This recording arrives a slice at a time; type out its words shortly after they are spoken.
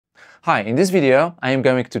Hi, in this video I am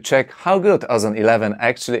going to check how good Ozone 11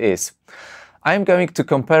 actually is. I am going to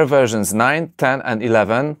compare versions 9, 10 and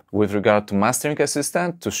 11 with regard to Mastering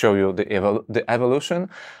Assistant to show you the evolution.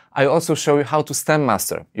 I also show you how to stem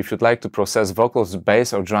master if you'd like to process vocals,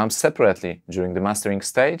 bass or drums separately during the mastering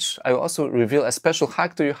stage. I will also reveal a special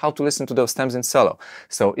hack to you how to listen to those stems in solo.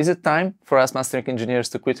 So is it time for us mastering engineers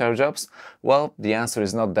to quit our jobs? Well, the answer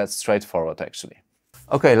is not that straightforward actually.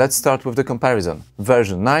 Okay, let's start with the comparison.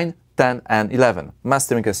 Version 9, 10 and 11,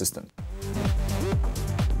 Mastering Assistant.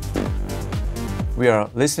 We are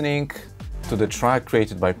listening to the track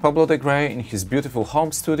created by Pablo de Grey in his beautiful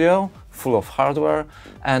home studio, full of hardware,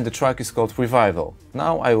 and the track is called Revival.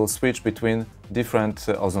 Now I will switch between different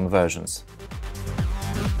Ozone versions.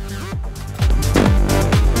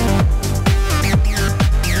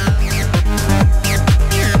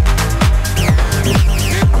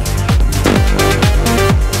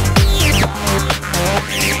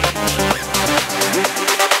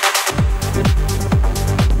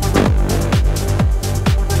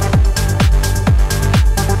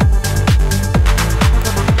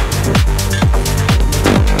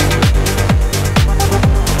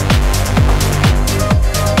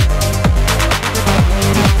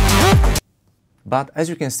 But as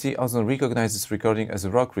you can see, Ozone recognizes recording as a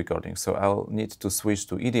rock recording, so I'll need to switch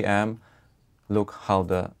to EDM, look how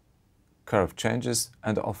the curve changes,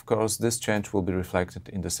 and of course this change will be reflected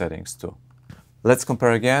in the settings too. Let's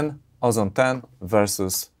compare again Ozone 10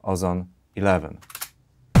 versus Ozone 11.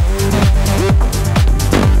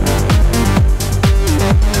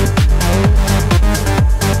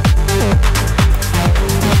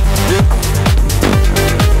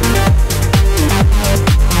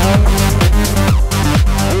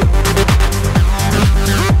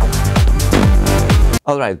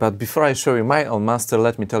 Alright, but before I show you my own master,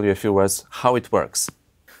 let me tell you a few words how it works.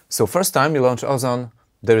 So first time you launch Ozone,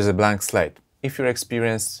 there is a blank slate. If you're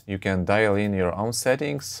experienced, you can dial in your own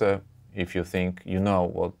settings. If you think you know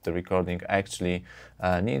what the recording actually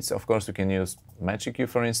needs, of course you can use Magic Q,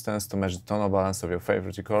 for instance, to match the tonal balance of your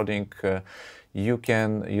favorite recording. You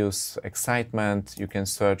can use excitement, you can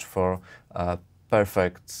search for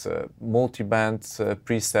perfect multi-band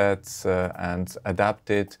presets and adapt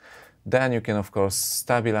it. Then you can, of course,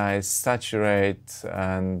 stabilize, saturate,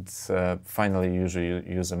 and finally usually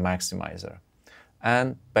use a maximizer.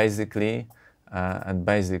 And basically,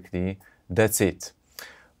 that's it.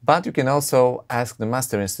 But you can also ask the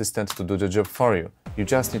mastering assistant to do the job for you. You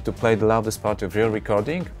just need to play the loudest part of your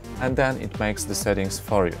recording, and then it makes the settings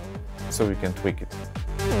for you, so you can tweak it.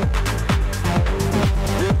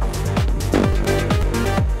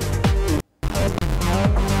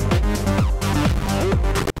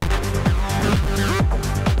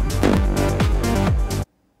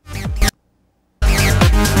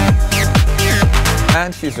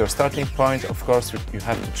 And here's your starting point. Of course, you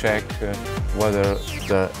have to check whether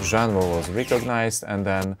the genre was recognized and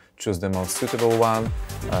then choose the most suitable one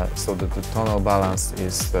so that the tonal balance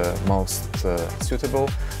is most suitable.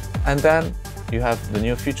 And then you have the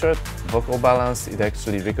new feature, vocal balance. It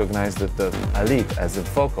actually recognized the elite as a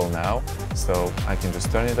vocal now, so I can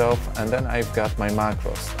just turn it off. And then I've got my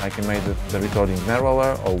macros. I can make the recording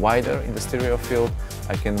narrower or wider in the stereo field.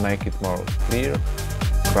 I can make it more clear,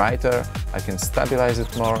 brighter, I can stabilize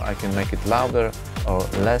it more, I can make it louder or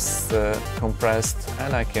less compressed,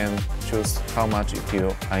 and I can choose how much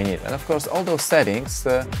EQ I need. And of course all those settings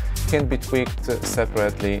can be tweaked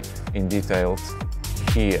separately in detail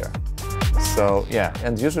here. So yeah,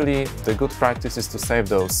 and usually the good practice is to save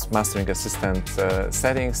those Mastering Assistant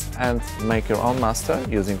settings and make your own master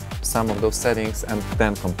using some of those settings and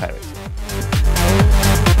then compare it.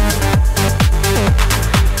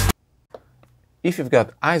 If you've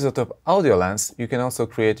got Izotope Audiolens, you can also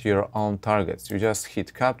create your own targets. You just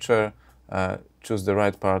hit capture, choose the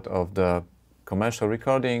right part of the commercial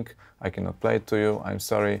recording. I cannot play it to you, I'm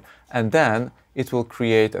sorry. And then it will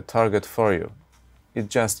create a target for you. It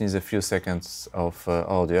just needs a few seconds of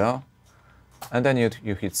audio. And then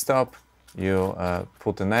you hit stop, you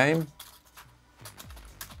put a name.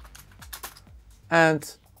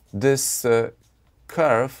 And this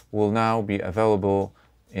curve will now be available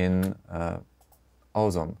in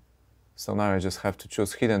Ozone. So now I just have to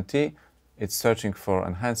choose Hidden T, it's searching for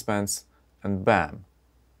enhancements, and bam!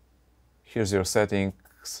 Here's your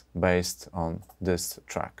settings based on this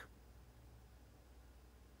track.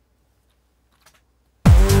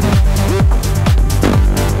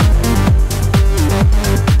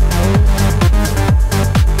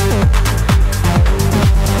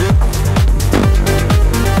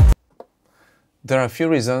 There are a few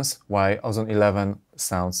reasons why Ozone 11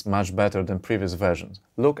 sounds much better than previous versions.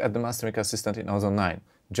 Look at the Mastering Assistant in Ozone 9.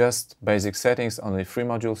 just basic settings, only 3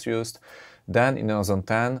 modules used. Then in Ozone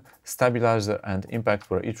 10, stabilizer and impact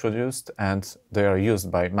were introduced, and they are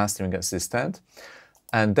used by Mastering Assistant.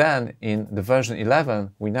 And then in the version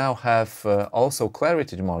 11, we now have also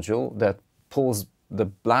clarity module that pulls the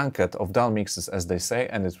blanket of down mixes, as they say,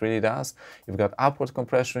 and it really does. You've got upward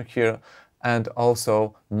compression here, and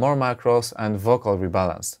also more macros and vocal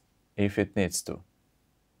rebalance, if it needs to.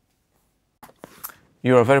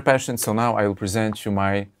 You are very patient, so now I will present you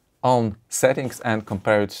my own settings and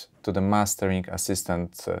compare it to the Mastering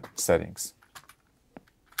Assistant settings.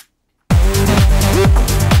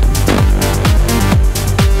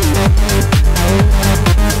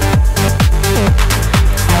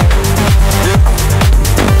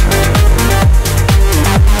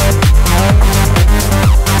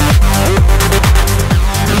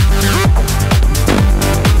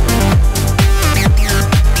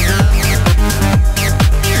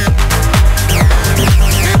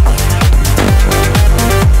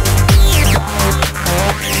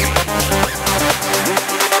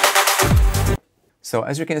 So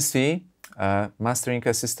as you can see, Mastering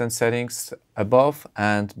Assistant settings above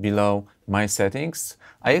and below my settings.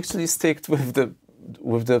 I actually sticked with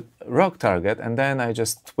the rock target, and then I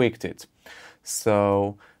just tweaked it.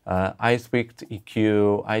 So I tweaked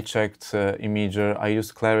EQ, I checked imager, I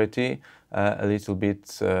used clarity a little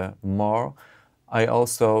bit more. I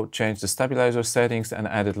also changed the stabilizer settings and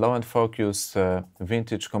added low end focus,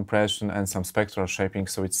 vintage compression, and some spectral shaping,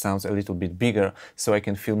 so it sounds a little bit bigger, so I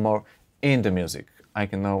can feel more in the music. I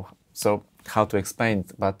can know how to explain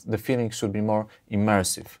it, but the feeling should be more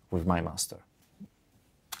immersive with my master.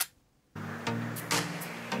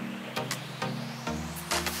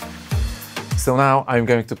 So now I'm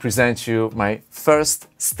going to present you my first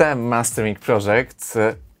stem mastering project.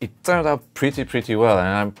 It turned out pretty well, and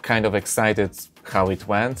I'm kind of excited how it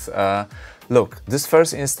went. Look, this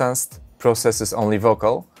first instance processes only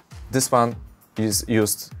vocal. This one is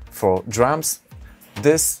used for drums.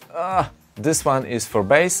 This one is for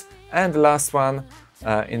bass, and the last one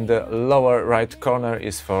in the lower right corner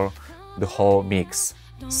is for the whole mix.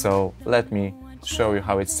 So let me show you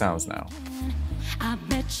how it sounds now. I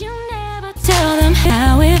bet you never tell them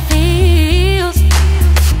how it feels.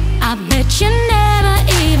 I bet you never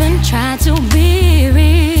even try to be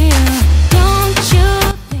real. Don't you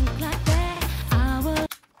think like that? I will...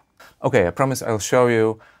 Okay, I promise I'll show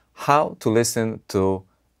you how to listen to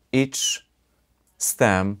each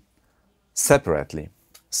stem separately.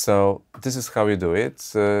 So this is how you do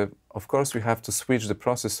it. Of course, we have to switch the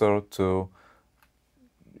processor to,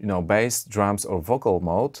 bass, drums, or vocal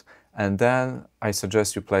mode, and then I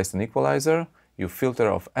suggest you place an equalizer. You filter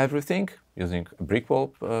off everything using a brick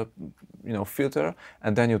wall, filter,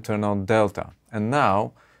 and then you turn on delta. And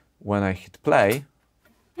now, when I hit play,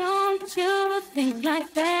 don't you think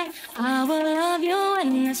like that? I will love you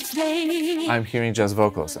endlessly. I'm hearing just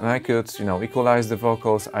vocals, and I could, equalize the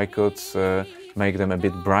vocals. I could make them a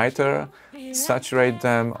bit brighter, saturate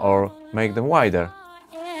them, or make them wider.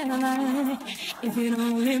 If you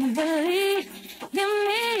don't believe in me.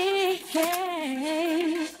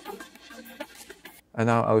 And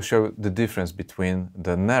now I'll show the difference between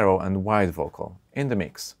the narrow and wide vocal in the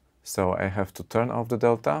mix. So I have to turn off the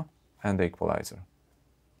delta and the equalizer.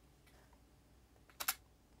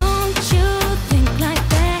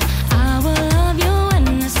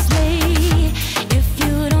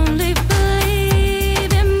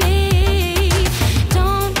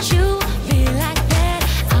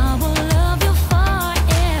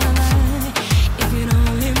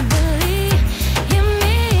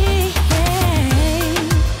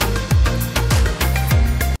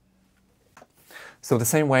 So the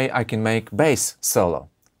same way I can make bass solo.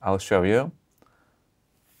 I'll show you.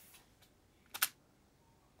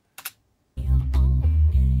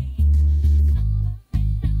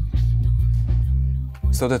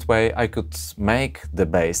 So that way I could make the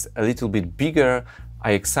bass a little bit bigger.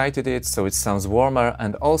 I excited it so it sounds warmer,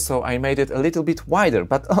 and also I made it a little bit wider,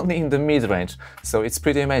 but only in the mid-range. So it's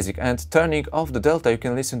pretty amazing. And turning off the delta, you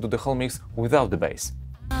can listen to the whole mix without the bass.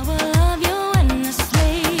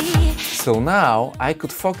 So now I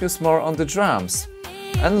could focus more on the drums.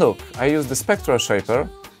 And look, I used the spectral shaper.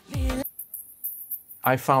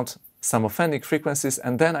 I found some offending frequencies,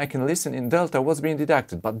 and then I can listen in delta what's being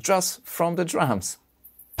deducted, but just from the drums.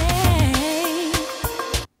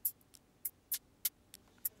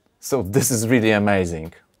 So this is really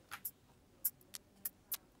amazing.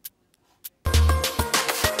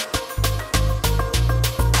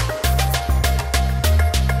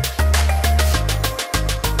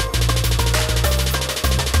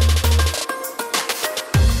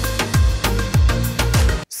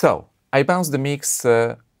 So, I bounced the mix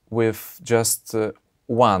with just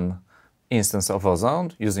one instance of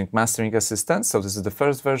Ozone using Mastering Assistant. So this is the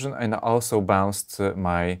first version, and I also bounced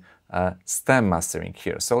my stem mastering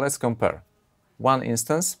here. So let's compare. One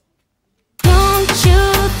instance. Don't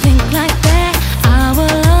you think like that? I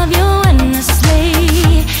will love you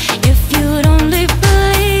endlessly if you'd only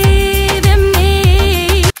believe in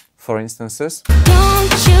me. 4 instances.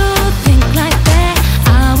 Don't you think like that?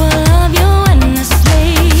 I will love you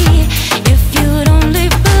endlessly if you'd only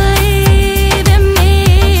believe in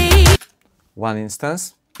me. 1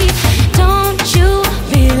 instance. Don't you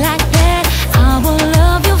feel like that? I will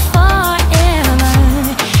love you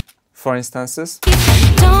forever. 4 instances.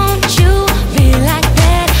 Don't you feel like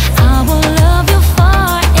that? I will love you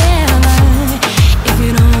forever if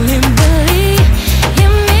you'd only believe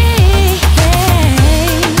in me.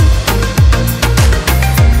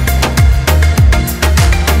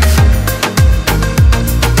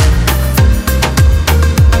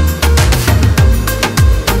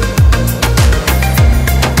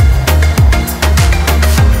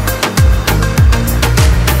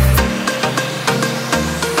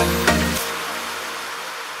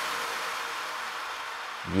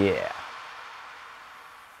 Yeah.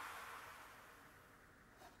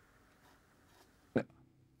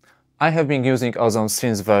 I have been using Ozone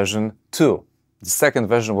since version 2. The second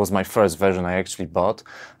version was my first version I actually bought.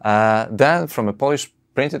 Then from a Polish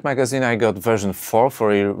printed magazine I got version 4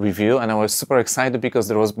 for a review, and I was super excited because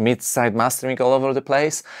there was mid-side mastering all over the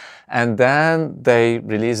place. And then they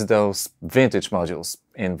released those vintage modules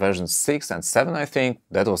in version 6 and 7, I think.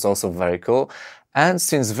 That was also very cool. And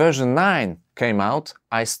since version 9 came out,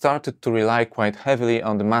 I started to rely quite heavily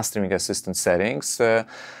on the Mastering Assistant settings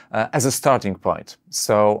as a starting point.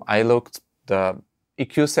 So I looked the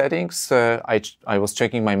EQ settings, I was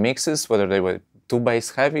checking my mixes, whether they were too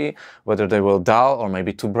bass heavy, whether they were dull or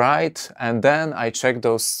maybe too bright, and then I checked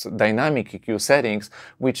those dynamic EQ settings,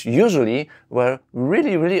 which usually were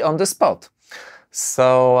really on the spot.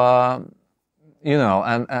 So, you know,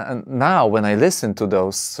 and now when I listen to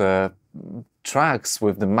those tracks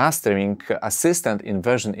with the Mastering Assistant in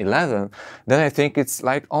version 11, then I think it's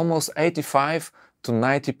like almost 85 to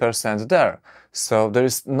 90% there. So there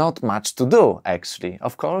is not much to do, actually.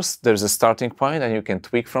 Of course, there's a starting point and you can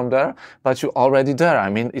tweak from there, but you're already there.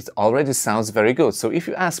 I mean, it already sounds very good. So if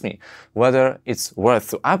you ask me whether it's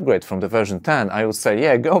worth to upgrade from the version 10, I would say,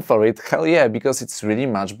 yeah, go for it. Hell yeah, because it's really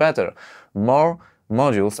much better. More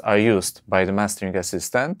modules are used by the Mastering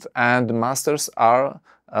Assistant, and the masters are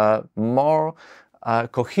more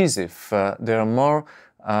cohesive. They are more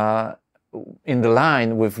in the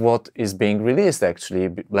line with what is being released, actually,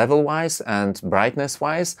 level-wise and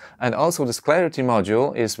brightness-wise. And also this clarity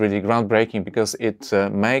module is really groundbreaking because it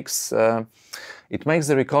makes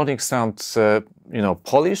the recording sound, you know,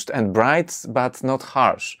 polished and bright, but not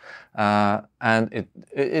harsh. And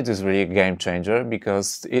it is really a game changer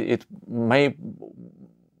because it may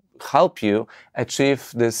help you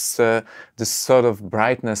achieve this this sort of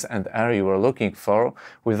brightness and air you were looking for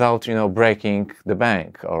without, you know, breaking the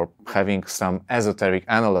bank or having some esoteric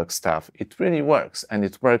analog stuff. It really works, and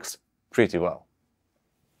it works pretty well.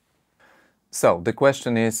 So the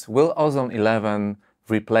question is, will Ozone 11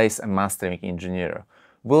 replace a mastering engineer?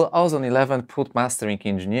 Will Ozone 11 put mastering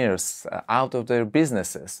engineers out of their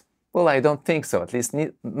businesses? Well, I don't think so, at least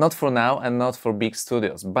not for now and not for big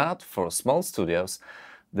studios. But for small studios,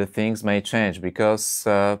 the things may change, because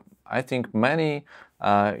I think many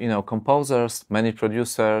you know, composers, many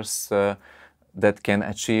producers that can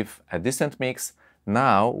achieve a decent mix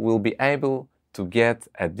now will be able to get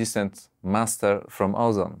a decent master from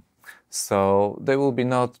Ozone. So they will be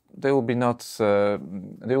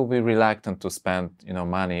reluctant to spend, you know,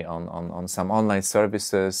 money on some online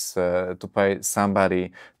services to pay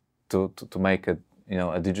somebody to make a, you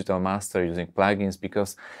know, a digital master using plugins,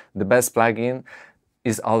 because the best plugin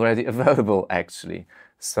is already available, actually.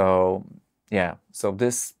 So yeah, so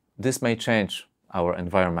this may change our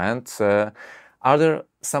environment. Are there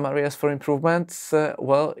some areas for improvement?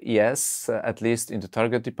 Well, yes, at least in the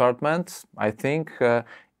target department. I think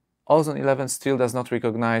Ozone 11 still does not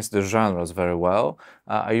recognize the genres very well.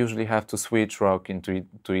 I usually have to switch rock into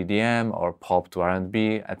EDM or pop to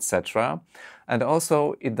R&B, etc. And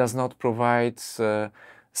also it does not provide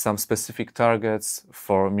some specific targets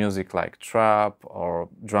for music like trap or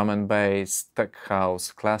drum and bass, tech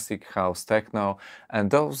house, classic house, techno,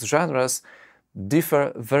 and those genres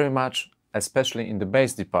differ very much, especially in the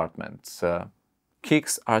bass department.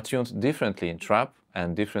 Kicks are tuned differently in trap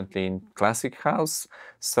and differently in classic house.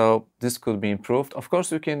 So this could be improved. Of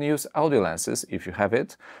course, you can use Audiolenses if you have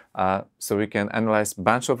it. So we can analyze a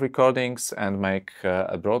bunch of recordings and make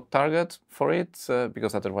a broad target for it,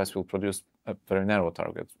 because otherwise we'll produce a very narrow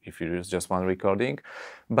target if you use just one recording.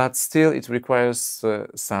 But still, it requires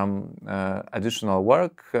some additional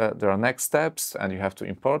work. There are next steps, and you have to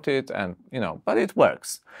import it, and but it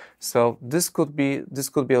works. So this could be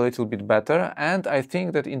a little bit better, and I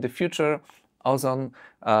think that in the future, Ozone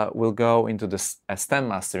will go into a stem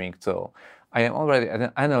mastering tool. I am already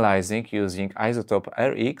analyzing using Izotope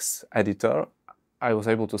RX editor. I was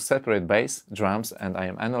able to separate bass, drums, and I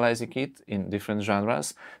am analyzing it in different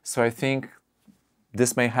genres. So I think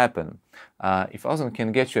this may happen. If Ozone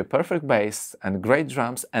can get you a perfect bass and great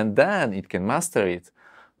drums, and then it can master it,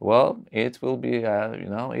 well, it will be,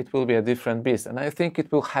 it will be a different beast. And I think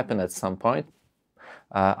it will happen at some point.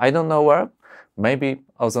 I don't know where. Maybe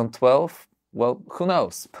Ozone 12. Well, who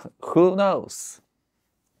knows? Who knows?